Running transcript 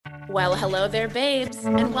Well, hello there, babes,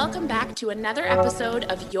 and welcome back to another episode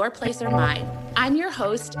of Your Place or Mine. I'm your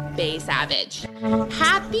host, Bae Savage.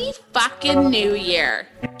 Happy fucking New Year!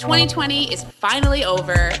 2020 is finally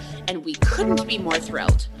over, and we couldn't be more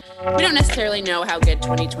thrilled. We don't necessarily know how good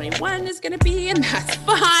 2021 is going to be, and that's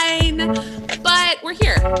fine, but we're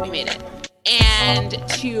here. We made it. And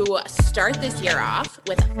to start this year off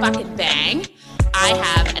with a fucking bang, I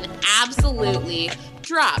have an absolutely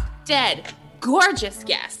drop-dead gorgeous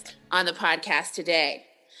guest on the podcast today.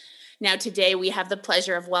 Now, today we have the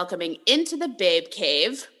pleasure of welcoming into the Babe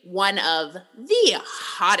Cave one of the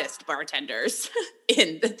hottest bartenders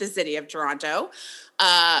in the city of Toronto.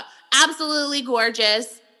 Absolutely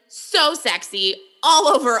gorgeous, so sexy, all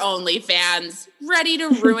over OnlyFans, ready to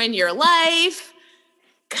ruin your life.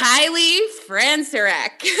 Kylee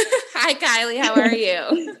Francirek. Hi, Kylee. How are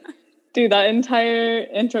you? Dude, that entire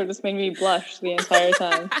intro just made me blush the entire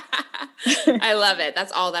time. I love it.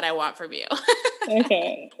 That's all that I want from you.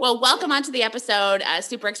 Okay. Well, welcome onto the episode.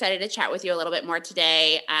 Super excited to chat with you a little bit more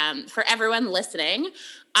today. For everyone listening,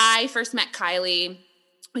 I first met Kylee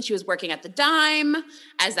when she was working at the Dime,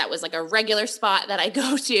 as that was like a regular spot that I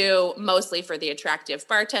go to, mostly for the attractive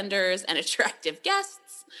bartenders and attractive guests.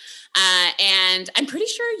 And I'm pretty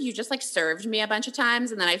sure you just like served me a bunch of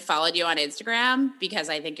times, and then I followed you on Instagram because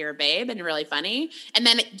I think you're a babe and really funny. And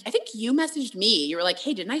then I think you messaged me. You were like,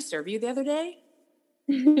 "Hey, didn't I serve you the other day?"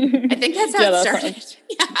 I think that's how it started.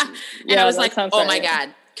 And I was like, "Oh my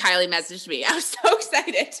God, Kylee messaged me." I was so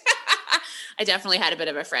excited. I definitely had a bit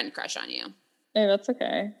of a friend crush on you. Hey, that's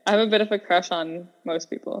okay. I have a bit of a crush on most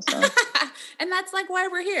people, so. And that's like why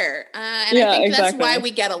we're here. And I think that's why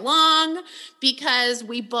we get along, because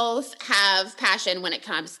we both have passion when it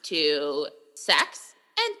comes to sex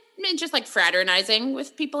and just like fraternizing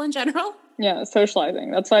with people in general. Yeah,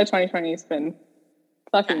 socializing. That's why 2020 has been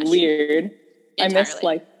fucking weird. Entirely. I miss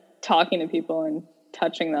like talking to people and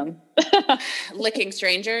touching them. Licking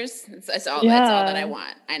strangers. It's all that I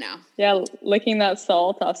want. I know. Yeah, licking that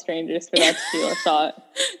salt off strangers for that tequila shot.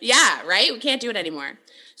 Yeah, right? We can't do it anymore.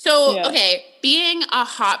 So, okay, being a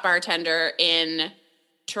hot bartender in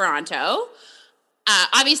Toronto,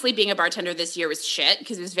 obviously being a bartender this year was shit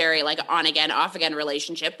because it was very like on again, off again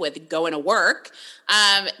relationship with going to work.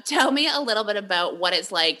 Tell me a little bit about what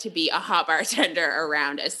it's like to be a hot bartender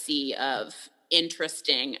around a sea of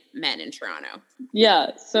interesting men in Toronto.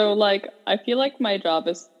 Yeah, so like I feel like my job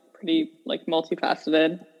is pretty like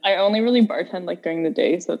multifaceted. I only really bartend like during the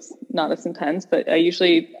day, so it's not as intense, but I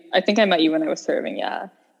think I met you when I was serving, yeah.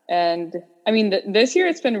 And I mean, this year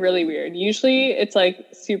it's been really weird. Usually it's like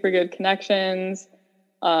super good connections,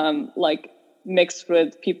 like mixed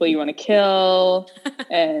with people you want to kill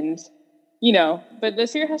and, you know, but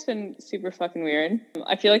this year has been super fucking weird.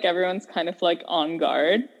 I feel like everyone's kind of like on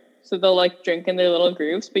guard. So they'll like drink in their little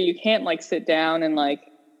groups, but you can't like sit down and like,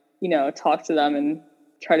 you know, talk to them and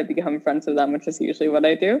try to become friends with them, which is usually what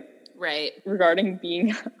I do. Right. Regarding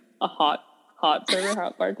being a hot server,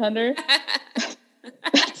 hot bartender.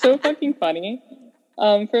 That's so fucking funny.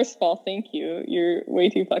 First of all, thank you. You're way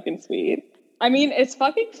too fucking sweet. I mean, it's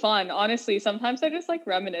fucking fun, honestly. Sometimes I just like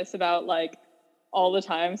reminisce about like all the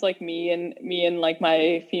times like me and like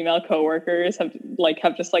my female coworkers have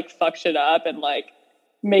just like fucked shit up and like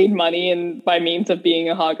made money and by means of being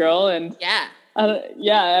a hot girl. And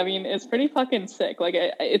I mean, it's pretty fucking sick. Like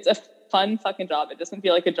it's a fun fucking job. It doesn't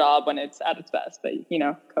feel like a job when it's at its best, but you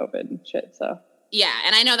know, COVID and shit. So yeah,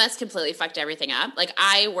 and I know that's completely fucked everything up. Like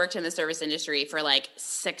I worked in the service industry for like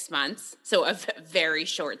 6 months, so a very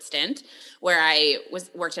short stint where I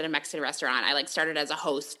worked at a Mexican restaurant. I like started as a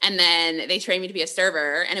host, and then they trained me to be a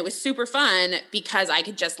server, and it was super fun because I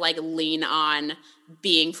could just like lean on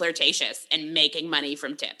being flirtatious and making money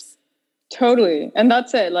from tips. Totally, and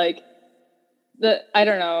that's it. Like I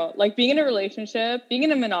don't know, like being in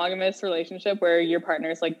a monogamous relationship where your partner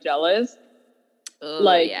is like jealous. Ooh,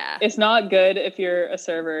 it's not good if you're a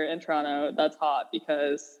server in Toronto that's hot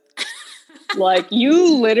because like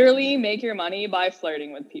you literally make your money by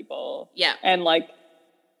flirting with people. Yeah. And like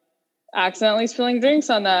accidentally spilling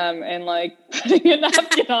drinks on them and like putting a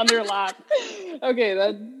napkin on their lap. Okay,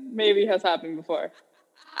 that maybe has happened before.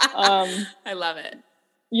 I love it.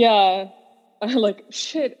 Yeah. Like,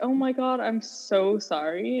 shit, oh my God, I'm so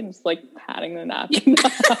sorry. And just like patting the napkin.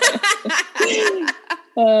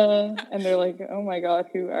 And they're like, oh my God,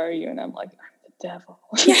 who are you? And I'm like, I'm the devil.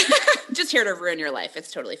 Just here to ruin your life.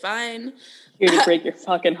 It's totally fine. Here to break your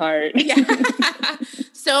fucking heart. Yeah.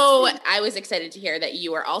 So I was excited to hear that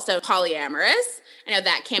you are also polyamorous. I know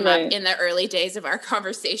that came up in the early days of our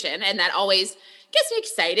conversation, and that always gets me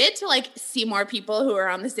excited to like see more people who are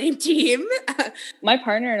on the same team. My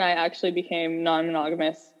partner and I actually became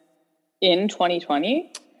non-monogamous in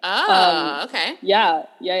 2020. Oh, okay.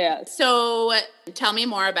 Yeah. So tell me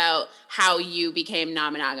more about how you became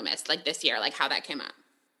non-monogamous, like this year, like how that came up.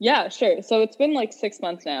 Yeah, sure. So it's been like 6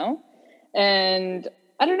 months now. And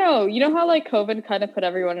I don't know, you know how like COVID kind of put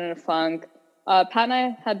everyone in a funk? Pat and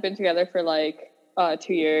I had been together for like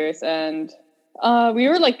 2 years, and we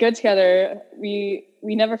were like good together. We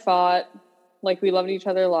never fought. Like, we loved each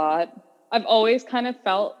other a lot. I've always kind of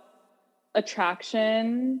felt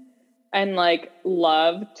attraction and like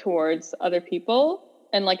love towards other people,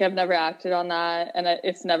 and like I've never acted on that, and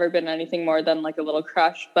it's never been anything more than like a little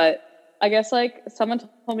crush. But I guess like someone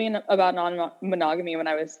told me about non-monogamy when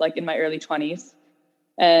I was like in my early 20s,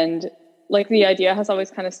 and like the idea has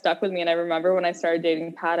always kind of stuck with me. And I remember when I started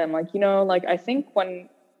dating Pat, I'm like, like I think when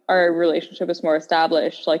our relationship is more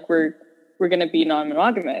established, like we're going to be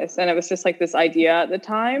non-monogamous. And it was just like this idea at the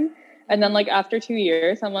time. And then like after 2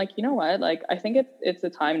 years, I'm like, you know what? Like, I think it's the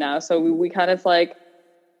time now. So we kind of like,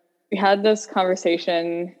 we had this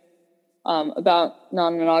conversation about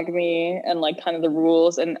non-monogamy and like kind of the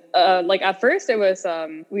rules. And like at first it was,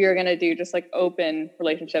 we were going to do just like open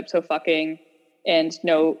relationships. So fucking and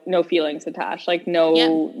no feelings attached, like no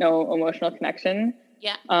emotional connection.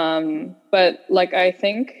 Yeah. But like,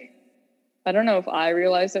 I don't know if I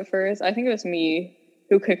realized it first. I think it was me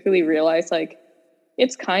who quickly realized like,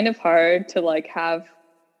 it's kind of hard to like have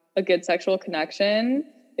a good sexual connection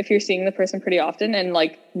if you're seeing the person pretty often and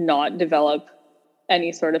like not develop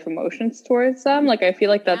any sort of emotions towards them. Like, I feel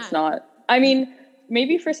like that's not, I mean,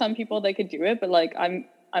 maybe for some people they could do it, but like I'm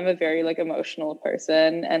a very like emotional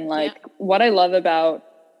person, and like what I love about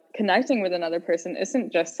connecting with another person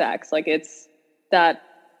isn't just sex. Like, it's that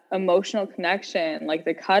emotional connection, like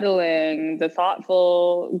the cuddling, the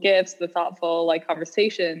thoughtful gifts, the thoughtful like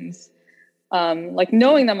conversations, like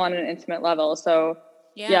knowing them on an intimate level. So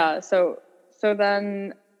so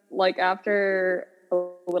then like after a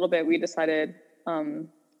little bit we decided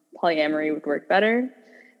polyamory would work better,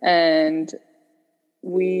 and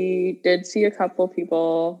we did see a couple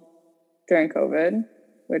people during COVID,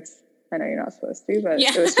 which I know you're not supposed to, but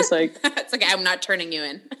it was just like, it's okay, I'm not turning you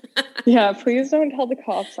in. Yeah, please don't tell the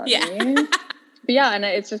cops on me. But yeah, and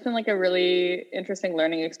it's just been like a really interesting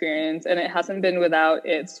learning experience, and it hasn't been without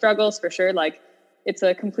its struggles for sure. Like, it's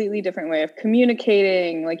a completely different way of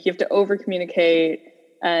communicating. Like, you have to over communicate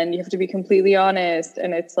and you have to be completely honest.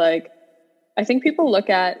 And it's like, I think people look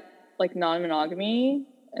at like non-monogamy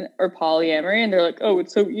or polyamory and they're like, oh,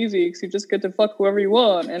 it's so easy because you just get to fuck whoever you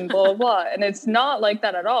want and blah, blah, blah. And it's not like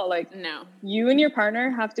that at all. Like, no, you and your partner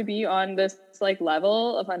have to be on this like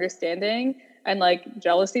level of understanding, and like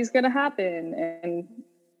jealousy is going to happen and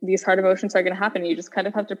these hard emotions are going to happen. You just kind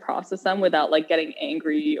of have to process them without like getting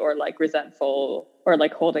angry or like resentful or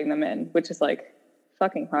like holding them in, which is like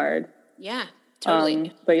fucking hard. Yeah,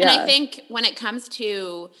 totally. But yeah. And I think when it comes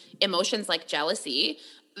to emotions like jealousy,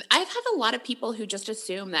 I've had a lot of people who just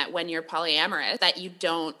assume that when you're polyamorous that you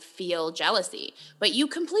don't feel jealousy, but you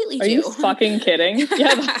completely do. Are you fucking kidding?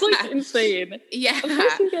 Yeah, that's like insane. Yeah. Of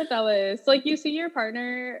course you get jealous. Like, you see your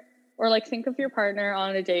partner, or like think of your partner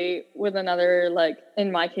on a date with another, like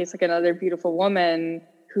in my case, like another beautiful woman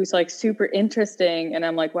who's like super interesting, and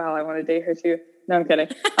I'm like, wow, I want to date her too. No, I'm kidding.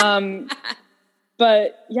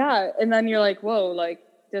 But yeah, and then you're like, whoa, like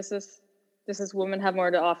does this woman have more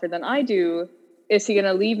to offer than I do? Is he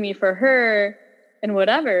gonna leave me for her and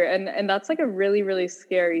whatever? And that's like a really, really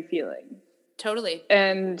scary feeling. Totally.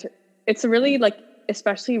 And it's really like,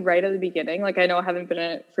 especially right at the beginning, like I know I haven't been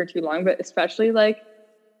in it for too long, but especially like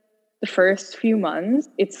the first few months,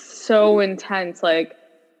 it's so intense. Like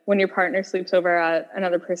when your partner sleeps over at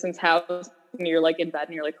another person's house and you're like in bed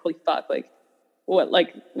and you're like, holy fuck, like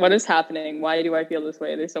what is happening? Why do I feel this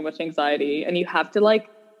way? There's so much anxiety, and you have to like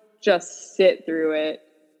just sit through it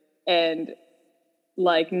and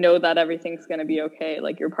like know that everything's going to be okay.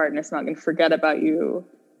 Like, your partner's not going to forget about you.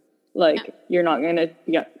 Like, you're not going to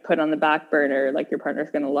get put on the back burner. Like, your partner's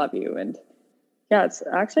going to love you. And yeah, it's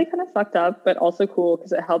actually kind of fucked up, but also cool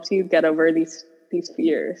because it helps you get over these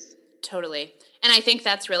fears. Totally. And I think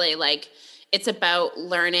that's really like, it's about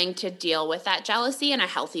learning to deal with that jealousy in a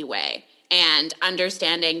healthy way and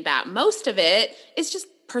understanding that most of it is just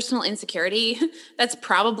personal insecurity that's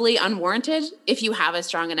probably unwarranted if you have a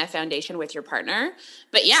strong enough foundation with your partner.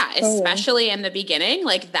 But yeah, especially in the beginning,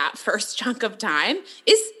 like that first chunk of time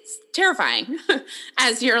is terrifying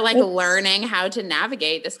as you're like learning how to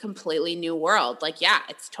navigate this completely new world. Like, yeah,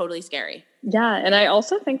 it's totally scary. Yeah. And I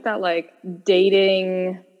also think that like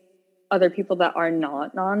dating other people that are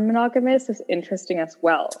not non-monogamous is interesting as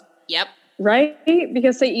well. Yep. Right?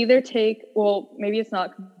 Because they either take, well, maybe it's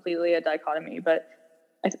not completely a dichotomy, but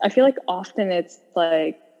I feel like often it's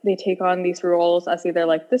like they take on these roles as either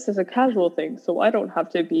like, this is a casual thing, so I don't have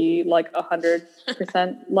to be like 100%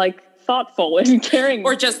 like thoughtful and caring,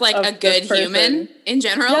 or just like a good human in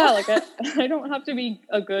general. Yeah, like I don't have to be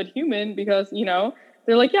a good human because, you know,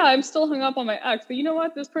 they're like, yeah, I'm still hung up on my ex, but you know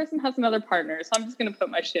what, this person has another partner, so I'm just gonna put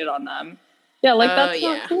my shit on them. Yeah, like that's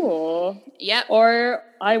not cool. Yep. Or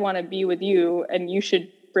I want to be with you and you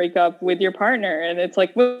should break up with your partner, and it's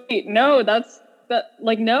like, wait, no, no, that's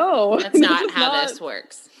not how this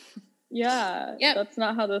works. Yeah, that's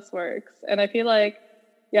not how this works. And I feel like,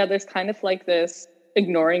 yeah, there's kind of like this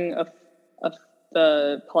ignoring of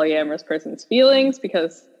the polyamorous person's feelings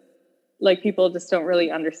because like people just don't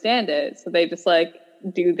really understand it. So they just like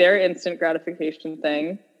do their instant gratification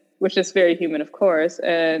thing, which is very human, of course.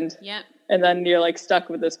 And then you're like stuck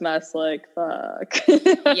with this mess, like, fuck.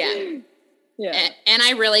 Yeah. And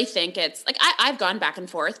I really think it's like, I've gone back and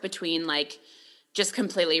forth between like just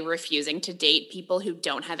completely refusing to date people who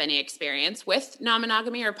don't have any experience with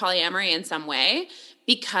non-monogamy or polyamory in some way,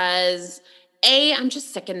 because I'm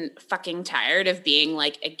just sick and fucking tired of being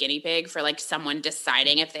like a guinea pig for like someone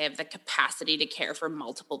deciding if they have the capacity to care for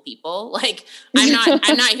multiple people. Like I'm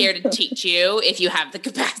not here to teach you if you have the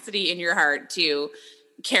capacity in your heart to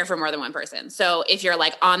care for more than one person. So if you're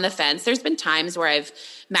like on the fence, there's been times where I've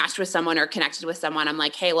matched with someone or connected with someone. I'm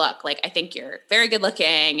like, hey, look, like I think you're very good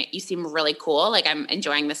looking. You seem really cool. Like I'm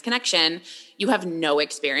enjoying this connection. You have no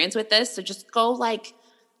experience with this. So just go like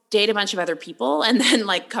date a bunch of other people and then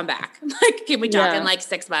like come back. Like, can we talk in like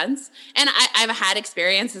 6 months? And I've had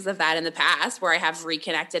experiences of that in the past where I have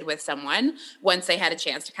reconnected with someone once they had a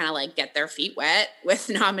chance to kind of like get their feet wet with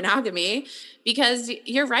non-monogamy, because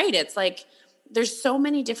you're right. It's like, there's so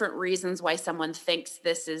many different reasons why someone thinks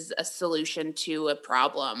this is a solution to a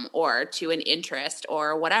problem or to an interest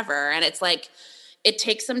or whatever. And it's like, it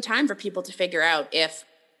takes some time for people to figure out if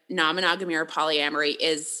non-monogamy or polyamory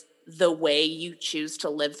is the way you choose to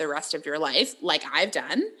live the rest of your life, like I've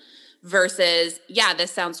done, versus, yeah,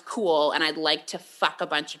 this sounds cool and I'd like to fuck a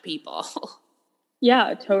bunch of people.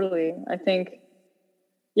 Yeah, totally. I think,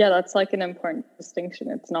 yeah, that's like an important distinction.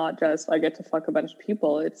 It's not just I get to fuck a bunch of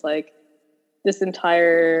people. It's like this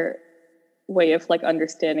entire way of like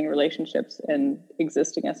understanding relationships and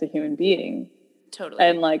existing as a human being. Totally.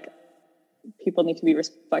 And like people need to be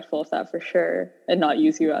respectful of that for sure and not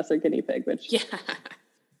use you as a guinea pig, which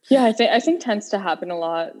I think tends to happen a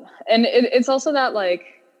lot. And it's also that like,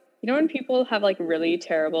 you know, when people have like really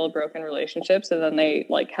terrible broken relationships and then they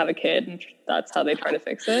like have a kid and that's how they try to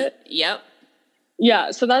fix it. Yep.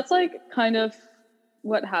 Yeah. So that's like kind of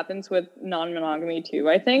what happens with non-monogamy too.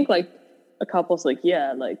 I think like a couple's like,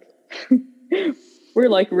 yeah, like we're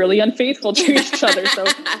like really unfaithful to each other. So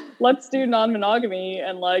let's do non-monogamy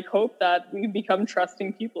and like hope that we become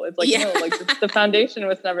trusting people. It's like, no, like the foundation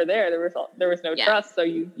was never there. There was no trust. So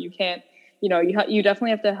you can't, you know, you definitely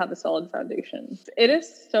have to have a solid foundation. It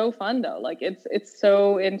is so fun though. Like it's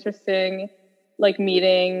so interesting, like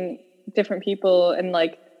meeting different people and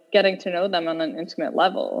like getting to know them on an intimate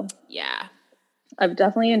level. Yeah. I've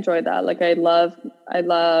definitely enjoyed that. Like I love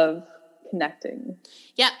connecting.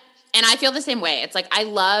 Yeah. And I feel the same way. It's like, I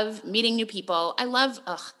love meeting new people. I love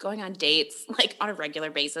going on dates, like on a regular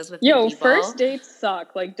basis with new people. First dates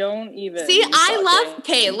suck. Like, don't even. See,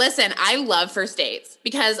 listen, I love first dates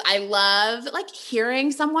because I love like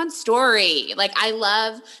hearing someone's story. Like I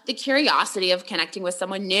love the curiosity of connecting with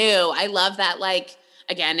someone new. I love that, like,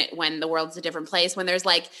 again, when the world's a different place, when there's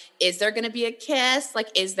like, is there going to be a kiss? Like,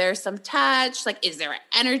 is there some touch? Like, is there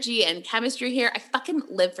energy and chemistry here? I fucking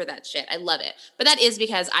live for that shit. I love it. But that is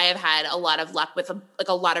because I have had a lot of luck with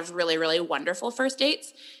a lot of really, really wonderful first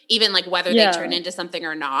dates, even like whether they turn into something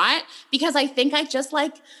or not, because I think I just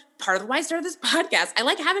like, part of why I started this podcast, I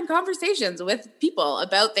like having conversations with people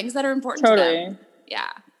about things that are important to them. Yeah.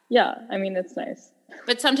 Yeah. I mean, it's nice.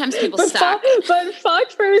 But sometimes people suck. But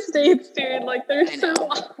fuck first dates, dude. Like, they're so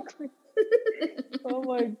awkward. Oh,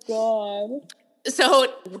 my God. So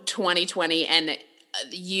 2020 and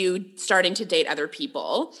you starting to date other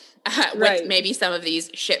people with maybe some of these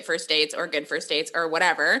shit first dates or good first dates or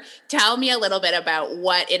whatever. Tell me a little bit about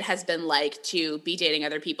what it has been like to be dating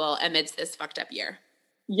other people amidst this fucked up year.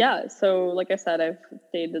 Yeah. So, like I said, I've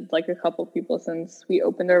dated like a couple people since we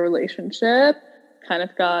opened our relationship. Kind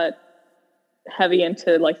of got heavy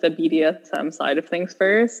into like the BDSM side of things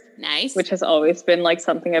first. Nice. Which has always been like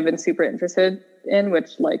something I've been super interested in,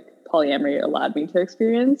 which like polyamory allowed me to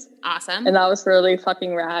experience. Awesome. And that was really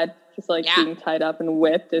fucking rad. Just like being tied up and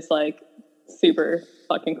whipped is like super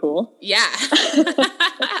fucking cool. Yeah.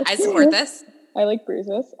 I support this. I like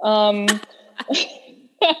bruises. And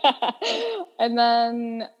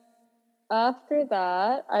then after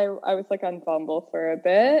that, I was like on Bumble for a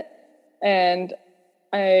bit, and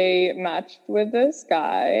I matched with this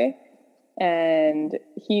guy, and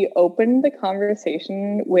he opened the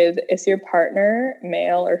conversation with, "Is your partner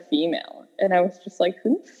male or female?" And I was just like,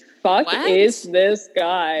 who the fuck is this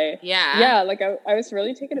guy? Yeah, like I was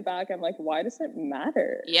really taken aback. I'm like, why does it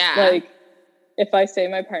matter? Yeah. Like, if I say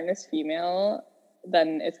my partner's female,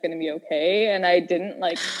 then it's going to be okay. And I didn't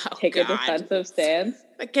like take a defensive stance.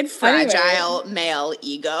 Fucking fragile male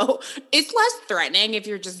ego. It's less threatening if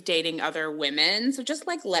you're just dating other women. So just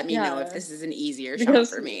like let me know if this is an easier shot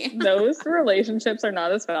for me. Those relationships are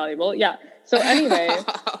not as valuable. Yeah. So anyway.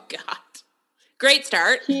 Oh God. Great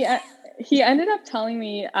start. He ended up telling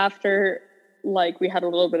me after like we had a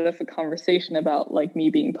little bit of a conversation about like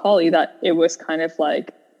me being poly that it was kind of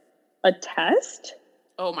like a test.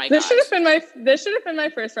 Oh my god. This should have been my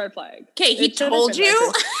first red flag. Okay, he told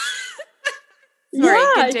you?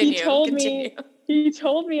 Sorry, continue. He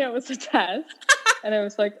told me it was a test. And I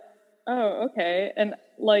was like, oh, okay. And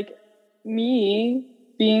like me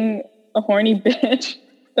being a horny bitch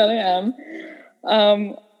that I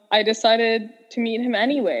am, I decided to meet him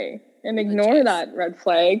anyway and ignore that red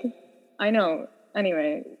flag. I know.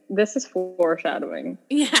 Anyway, this is foreshadowing.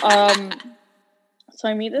 Yeah. So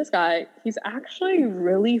I meet this guy. He's actually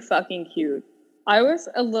really fucking cute. I was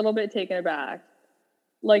a little bit taken aback.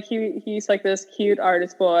 Like he's like this cute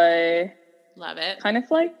artist boy. Love it. Kind of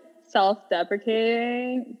like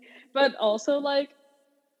self-deprecating, but also like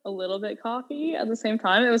a little bit cocky at the same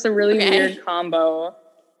time. It was a really weird combo.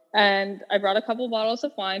 And I brought a couple bottles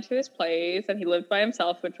of wine to his place, and he lived by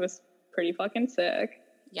himself, which was pretty fucking sick.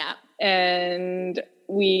 Yeah. And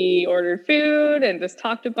we ordered food and just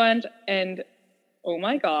talked a bunch, and oh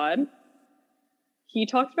my God, he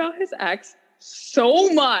talked about his ex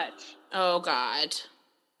so much. Oh God.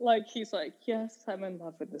 Like, he's like, yes, I'm in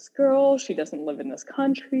love with this girl. She doesn't live in this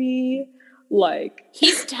country. Like,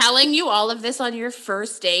 he's telling you all of this on your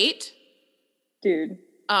first date? Dude.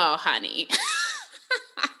 Oh, honey.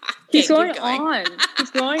 He's going on. He's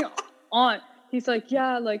going on. He's like,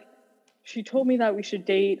 yeah, like, she told me that we should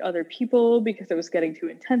date other people because it was getting too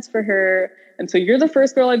intense for her. And so you're the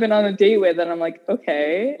first girl I've been on a date with. And I'm like,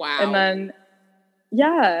 okay. Wow. And then,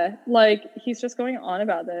 yeah, like, he's just going on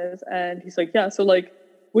about this. And he's like, yeah, so, like,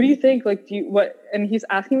 what do you think? Like, and he's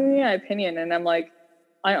asking me my opinion. And I'm like,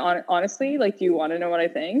 honestly, like, do you want to know what I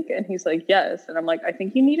think? And he's like, yes. And I'm like, I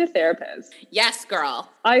think you need a therapist. Yes, girl.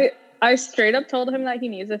 I straight up told him that he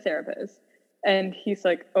needs a therapist. And he's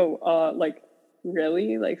like, oh, like,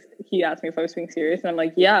 really? Like, he asked me if I was being serious. And I'm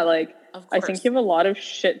like, yeah, like, I think you have a lot of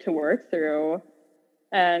shit to work through.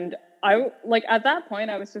 And I, like, at that point,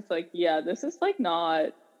 I was just like, yeah, this is, like,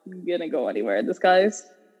 not gonna go anywhere. This guy's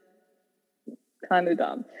kind of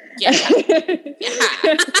dumb. Yeah.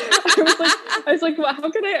 I was like, well, how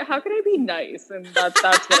could I be nice? And that's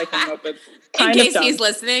what I came up with. In case he's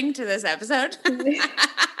listening to this episode.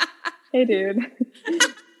 Hey, dude.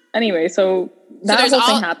 Anyway, so that whole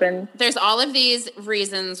thing happened. There's all of these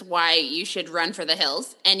reasons why you should run for the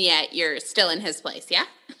hills, and yet you're still in his place, yeah?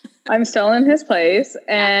 I'm still in his place,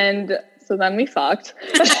 and so then we fucked.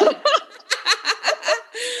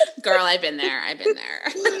 Girl, I've been there.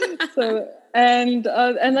 So and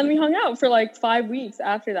then we hung out for like 5 weeks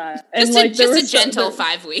after that. And just a gentle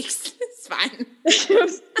 5 weeks. It's fine.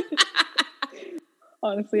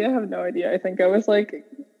 Honestly, I have no idea. I think I was like,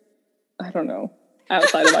 I don't know,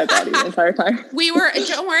 outside of my body the entire time.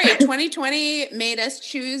 Don't worry, 2020 made us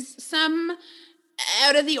choose some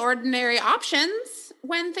out of the ordinary options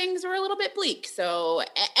when things were a little bit bleak. So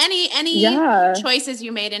any choices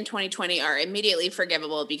you made in 2020 are immediately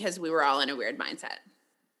forgivable because we were all in a weird mindset.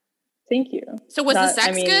 Thank you. So was the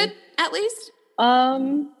sex good, at least?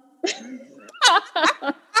 Oh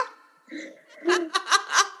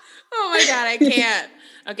my God, I can't.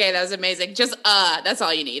 Okay, that was amazing. Just, that's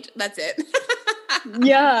all you need. That's it.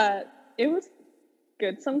 Yeah, it was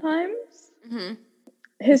good sometimes. Mm-hmm.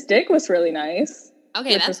 His dick was really nice.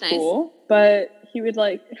 Okay, that's nice. Cool, but he would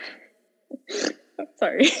like...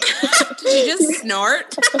 Sorry. Did you just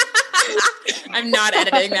snort? I'm not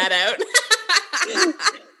editing that out.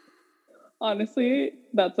 Honestly,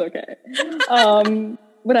 that's okay.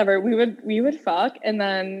 Whatever. We would fuck, and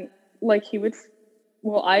then like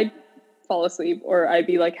I'd fall asleep, or I'd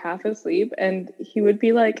be like half asleep, and he would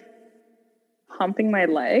be like humping my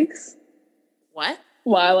legs. What?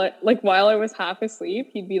 While I was half asleep,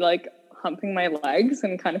 he'd be like humping my legs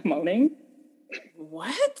and kind of moaning.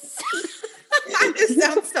 What? This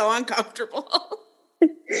sounds so uncomfortable.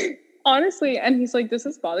 Honestly, and he's like, does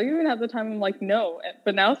this bother you? And at the time, I'm like, no.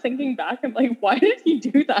 But now thinking back, I'm like, why did he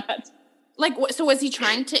do that? Like, so was he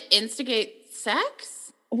trying to instigate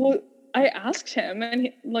sex? Well, I asked him, and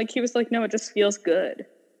he was like, no, it just feels good.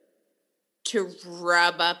 To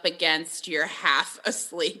rub up against your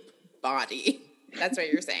half-asleep body. That's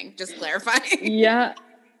what you're saying. Just clarifying. Yeah.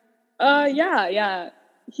 Yeah.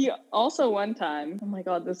 He also one time, oh my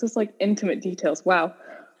God, this is like intimate details. Wow.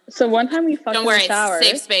 So one time we fucked in the shower. It's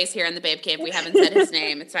safe space here in the Babe Cave. We haven't said his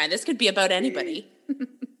name. It's fine. This could be about anybody.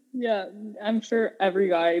 Yeah, I'm sure every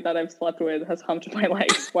guy that I've slept with has humped my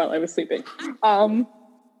legs while I was sleeping.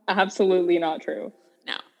 Absolutely not true.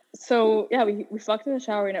 No. So yeah, we fucked in the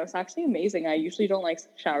shower and it was actually amazing. I usually don't like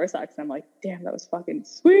shower sex. And I'm like, damn, that was fucking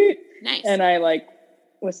sweet. Nice. And I like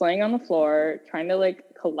was laying on the floor trying to like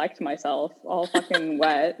collect myself, all fucking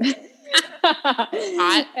wet.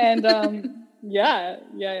 Hot. And yeah,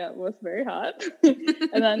 it was very hot.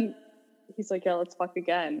 And then he's like, yeah, let's fuck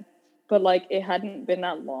again. But like it hadn't been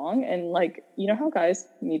that long, and like, you know how guys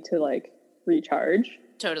need to like recharge?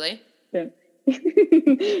 Totally.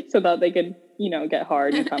 So that they could, you know, get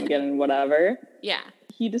hard and come again and whatever. Yeah.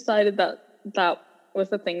 He decided that was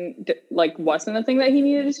the thing, like wasn't the thing that he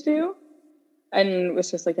needed to do. And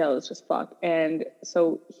was just like, yeah, let's just fuck. And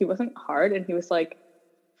so he wasn't hard, and he was like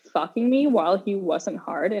fucking me while he wasn't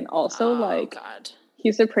hard. And also God.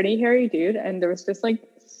 He's a pretty hairy dude, and there was just like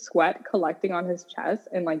sweat collecting on his chest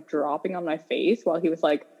and like dropping on my face while he was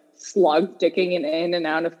like slug dicking in and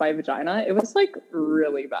out of my vagina. It was like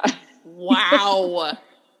really bad. Wow.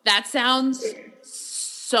 That sounds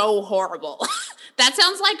so horrible. That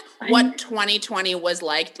sounds like what 2020 was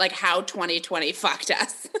like how 2020 fucked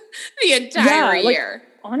us the entire year.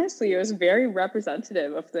 Honestly, it was very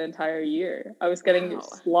representative of the entire year. I was getting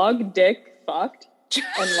slug dick fucked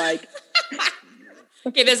and like...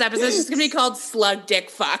 Okay, this episode is just going to be called Slug Dick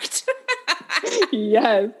Fucked.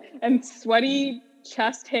 Yes, and sweaty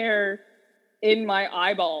chest hair in my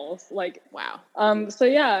eyeballs. Like, wow. So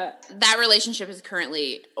yeah. That relationship is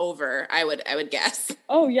currently over, I would guess.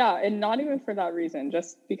 Oh yeah, and not even for that reason,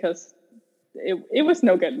 just because it was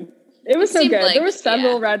no good. It was no good. Like, there were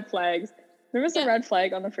several red flags. There was a red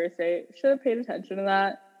flag on the first date. Should have paid attention to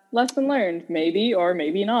that. Lesson learned, maybe or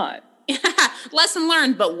maybe not. Lesson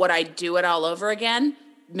learned, but would I do it all over again?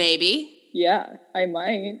 Maybe. Yeah, I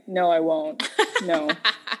might. No, I won't. No.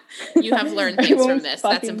 You have learned things from this.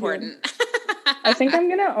 That's important. I think I'm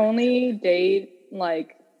gonna only date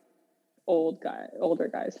like older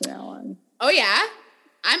guys from now on. Oh yeah?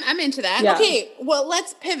 I'm into that. Yeah. Okay, well,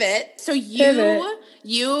 let's pivot. So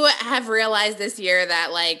you have realized this year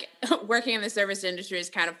that like working in the service industry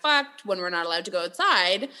is kind of fucked when we're not allowed to go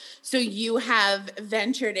outside. So you have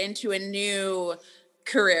ventured into a new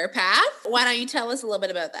career path. Why don't you tell us a little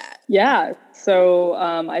bit about that? Yeah. So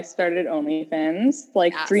I started OnlyFans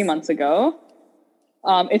like 3 months ago.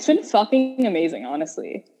 It's been fucking amazing,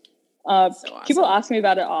 honestly. So awesome. People ask me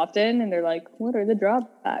about it often and they're like, what are the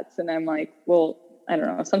drawbacks? And I'm like, well, I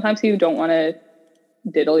don't know. Sometimes you don't want to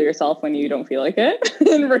diddle yourself when you don't feel like it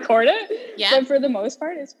and record it. Yeah. But for the most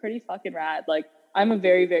part, it's pretty fucking rad. Like, I'm a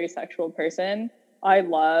very, very sexual person. I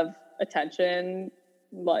love attention.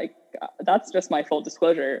 Like, that's just my full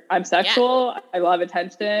disclosure. I'm sexual. Yeah. I love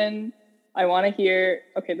attention. I want to hear,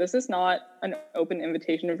 okay, this is not an open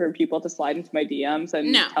invitation for people to slide into my DMs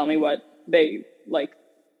and tell me what they, like,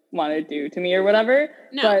 want to do to me or whatever.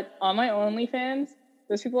 No. But on my OnlyFans,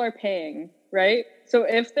 those people are paying, right? So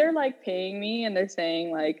if they're like paying me and they're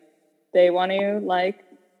saying like they want to like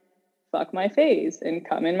fuck my face and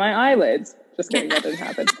come in my eyelids, just kidding, that didn't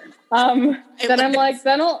happen. Then I'm like,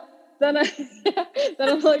 then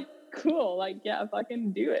I'm like, cool, like yeah,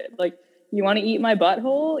 fucking do it. Like, you want to eat my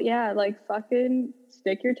butthole? Yeah, like fucking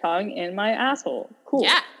stick your tongue in my asshole. Cool.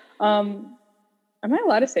 Yeah. Am I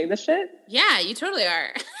allowed to say this shit? Yeah, you totally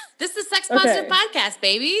are. This is a sex positive podcast,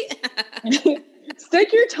 baby.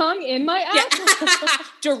 Stick your tongue in my asshole.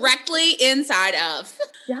 Directly inside of.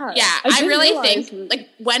 Yeah. Yeah. I really think like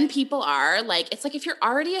when people are like, it's like if you're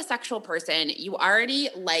already a sexual person, you already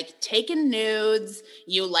like taking nudes,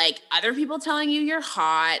 you like other people telling you you're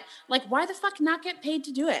hot. Like, why the fuck not get paid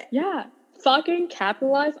to do it? Yeah. Fucking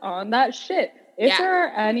capitalize on that shit. If there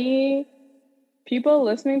are any people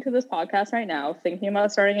listening to this podcast right now thinking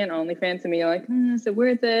about starting an OnlyFans and being like, is it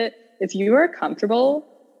worth it? If you are comfortable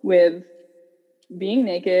with being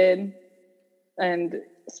naked and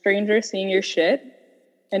strangers seeing your shit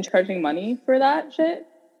and charging money for that shit,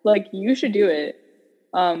 like, you should do it.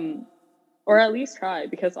 Or at least try,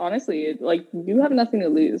 because honestly, like, you have nothing to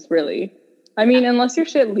lose, really. I mean, unless your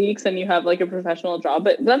shit leaks and you have like a professional job,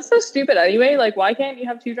 but that's so stupid anyway. Like, why can't you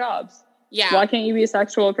have 2 jobs? Yeah. Why can't you be a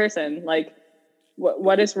sexual person? Like,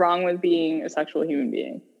 what is wrong with being a sexual human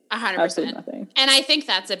being? 100%. Absolutely nothing. And I think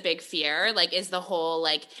that's a big fear, like, is the whole,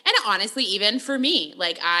 like, and honestly, even for me,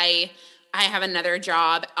 like, I have another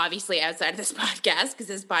job, obviously, outside of this podcast, because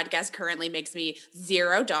this podcast currently makes me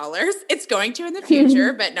 $0. It's going to in the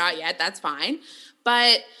future, but not yet. That's fine.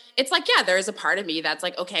 But it's like, yeah, there's a part of me that's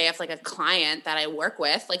like, okay, if like a client that I work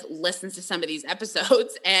with like listens to some of these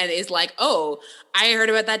episodes and is like, oh, I heard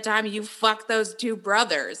about that time you fucked those two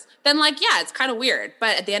brothers, then like, yeah, it's kind of weird.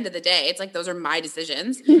 But at the end of the day, it's like, those are my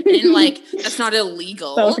decisions. And like, that's not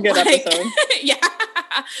illegal. That was a good like, episode. Yeah.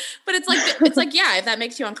 But it's like, yeah, if that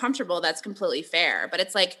makes you uncomfortable, that's completely fair. But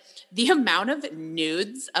it's like the amount of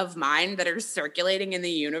nudes of mine that are circulating in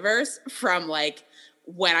the universe from like,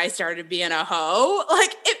 when I started being a hoe,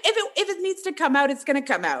 like if it needs to come out, it's going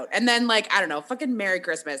to come out. And then like, I don't know, fucking Merry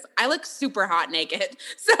Christmas. I look super hot naked,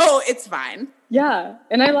 so it's fine. Yeah.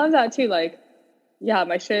 And I love that too. Like, yeah,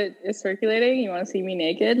 my shit is circulating. You want to see me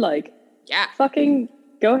naked? Like, yeah, fucking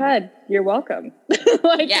go ahead. You're welcome.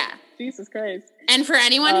 Like, yeah. Jesus Christ. And for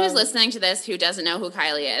anyone who's listening to this who doesn't know who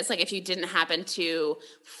Kylee is, like if you didn't happen to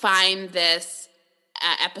find this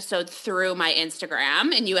episode through my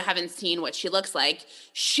Instagram and you haven't seen what she looks like,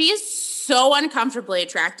 she is so uncomfortably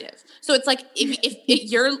attractive. So it's like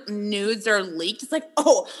if your nudes are leaked, it's like,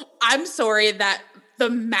 oh, I'm sorry that the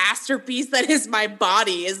masterpiece that is my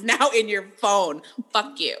body is now in your phone.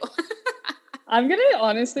 Fuck you. I'm gonna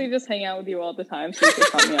honestly just hang out with you all the time so you can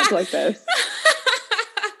call me up like this.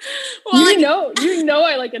 Well, you know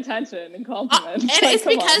I like attention and compliments. And like, it's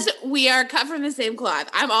because we are cut from the same cloth.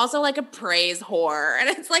 I'm also like a praise whore. And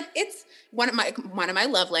it's like, it's one of my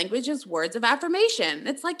love languages, words of affirmation.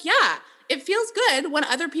 It's like, yeah, it feels good when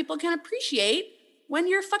other people can appreciate when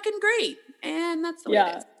you're fucking great. And that's the way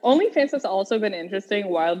it is. OnlyFans has also been interesting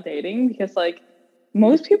while dating because like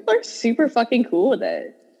most people are super fucking cool with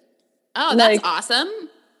it. Oh, that's like, awesome.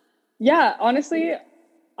 Yeah, honestly,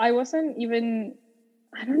 I wasn't even...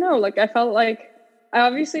 I don't know, like, I felt like I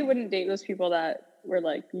obviously wouldn't date those people that were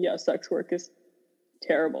like, yeah, sex work is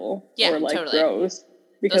terrible or like totally. Gross.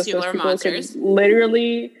 Because those people could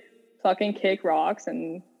literally fucking kick rocks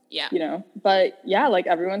and, you know, but yeah, like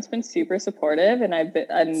everyone's been super supportive and I've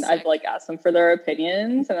like asked them for their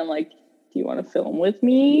opinions and I'm like, do you want to film with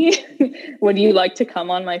me? Would you like to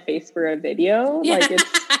come on my face for a video? Yeah. Like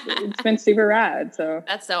it's been super rad. So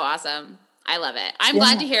that's so awesome. I love it. I'm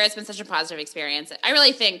glad to hear it's been such a positive experience. I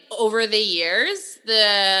really think over the years,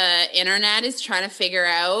 the internet is trying to figure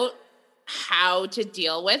out how to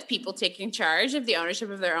deal with people taking charge of the ownership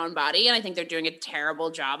of their own body. And I think they're doing a terrible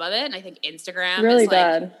job of it. And I think Instagram really is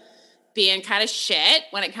bad. Like being kind of shit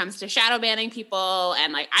when it comes to shadow banning people.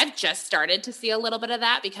 And like, I've just started to see a little bit of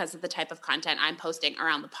that because of the type of content I'm posting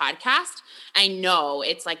around the podcast. I know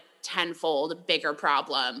it's like tenfold bigger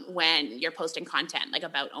problem when you're posting content like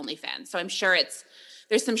about OnlyFans. So I'm sure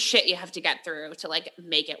there's some shit you have to get through to like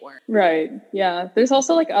make it work. Right. Yeah. There's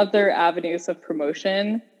also like other avenues of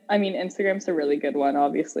promotion. I mean, Instagram's a really good one,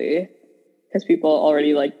 obviously, because people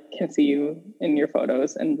already like can see you in your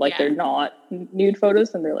photos and like they're not nude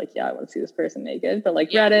photos and they're like, yeah, I want to see this person naked. But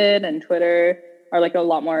like Reddit and Twitter are like a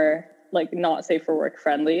lot more like not safe for work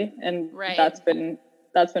friendly. And that's been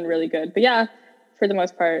really good. But yeah, for the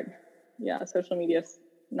most part, social media is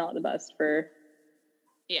not the best for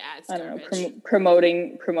it's I don't know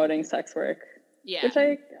promoting sex work. Yeah, which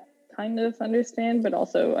I kind of understand, but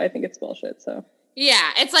also I think it's bullshit. So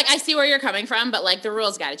yeah, it's like I see where you're coming from, but like the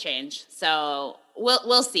rules got to change. So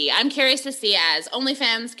we'll see. I'm curious to see as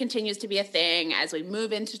OnlyFans continues to be a thing as we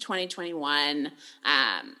move into 2021.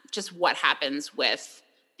 Just what happens with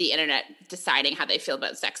the internet deciding how they feel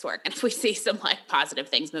about sex work. And if we see some like positive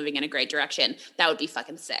things moving in a great direction, that would be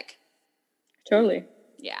fucking sick. Totally.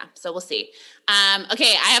 Yeah. So we'll see.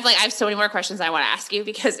 Okay. I have so many more questions I want to ask you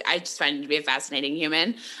because I just find you to be a fascinating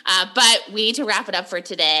human. But we need to wrap it up for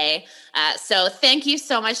today. So thank you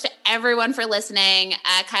so much to everyone for listening.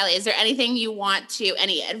 Kylee, is there anything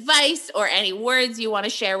any advice or any words you want to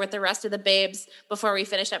share with the rest of the babes before we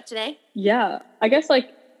finish up today? Yeah. I guess like,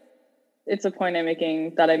 it's a point I'm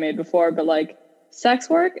making that I made before, but like sex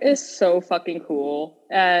work is so fucking cool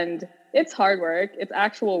and it's hard work. It's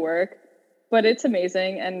actual work, but it's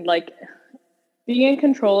amazing. And like being in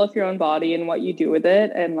control of your own body and what you do with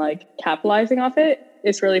it and like capitalizing off it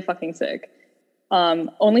is really fucking sick.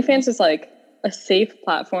 OnlyFans is like a safe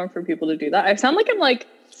platform for people to do that. I sound like I'm like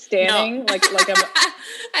standing, like I'm,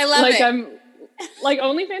 I love like it. I'm like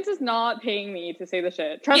OnlyFans is not paying me to say the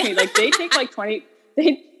shit. Trust me, like they take like 20,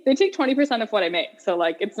 they take 20% of what I make. So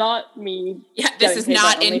like, it's not me. Yeah. This is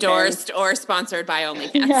not endorsed or sponsored by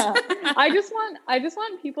OnlyFans. Yeah. I just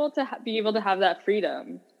want people to be able to have that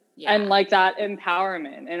freedom. and like that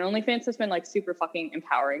empowerment. And OnlyFans has been like super fucking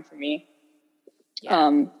empowering for me.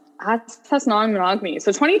 That's non-monogamy.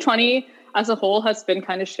 So 2020 as a whole has been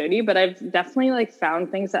kind of shitty, but I've definitely like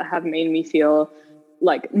found things that have made me feel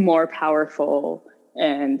like more powerful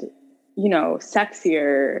and, you know,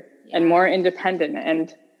 sexier and more independent.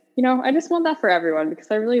 And, you know, I just want that for everyone because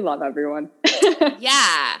I really love everyone.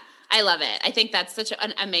 Yeah. I love it. I think that's such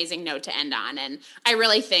an amazing note to end on. And I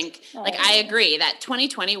really think, like, I agree that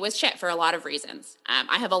 2020 was shit for a lot of reasons.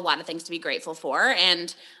 I have a lot of things to be grateful for.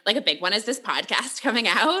 And, like, a big one is this podcast coming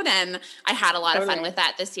out. And I had a lot of fun with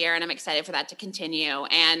that this year. And I'm excited for that to continue.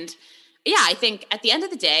 And, yeah, I think at the end of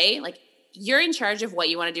the day, like, you're in charge of what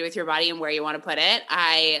you want to do with your body and where you want to put it.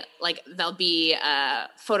 There'll be a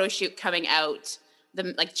photo shoot coming out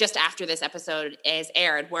just after this episode is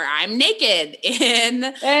aired where I'm naked in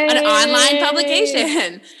an online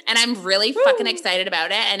publication. And I'm really fucking excited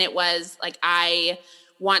about it. And it was like, I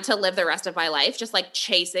want to live the rest of my life just like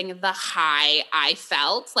chasing the high I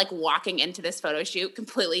felt like walking into this photo shoot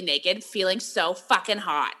completely naked, feeling so fucking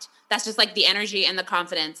hot. That's just like the energy and the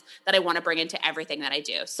confidence that I want to bring into everything that I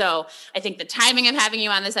do. So I think the timing of having you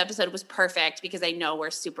on this episode was perfect because I know we're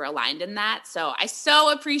super aligned in that. So I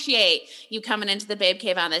so appreciate you coming into the Babe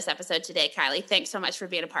Cave on this episode today, Kylee. Thanks so much for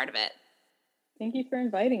being a part of it. Thank you for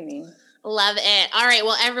inviting me. Love it. All right.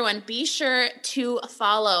 Well, everyone, be sure to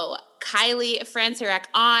follow Kylee Francirek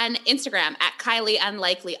on Instagram at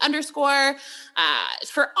KylieUnlikely_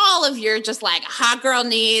 for all of your just like hot girl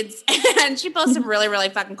needs. And she posts some really, really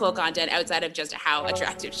fucking cool content outside of just how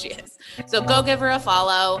attractive she is. So go give her a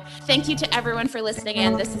follow. Thank you to everyone for listening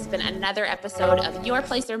in. This has been another episode of Your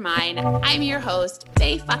Place or Mine. I'm your host,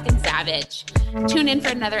 Bae fucking Savage. Tune in for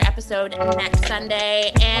another episode next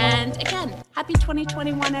Sunday. And again, happy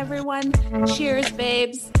 2021, everyone. Cheers,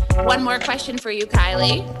 babes. One more question for you,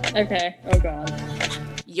 Kylee. Okay. Oh, God.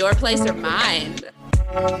 Your place or mine?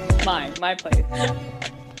 Mine. My place.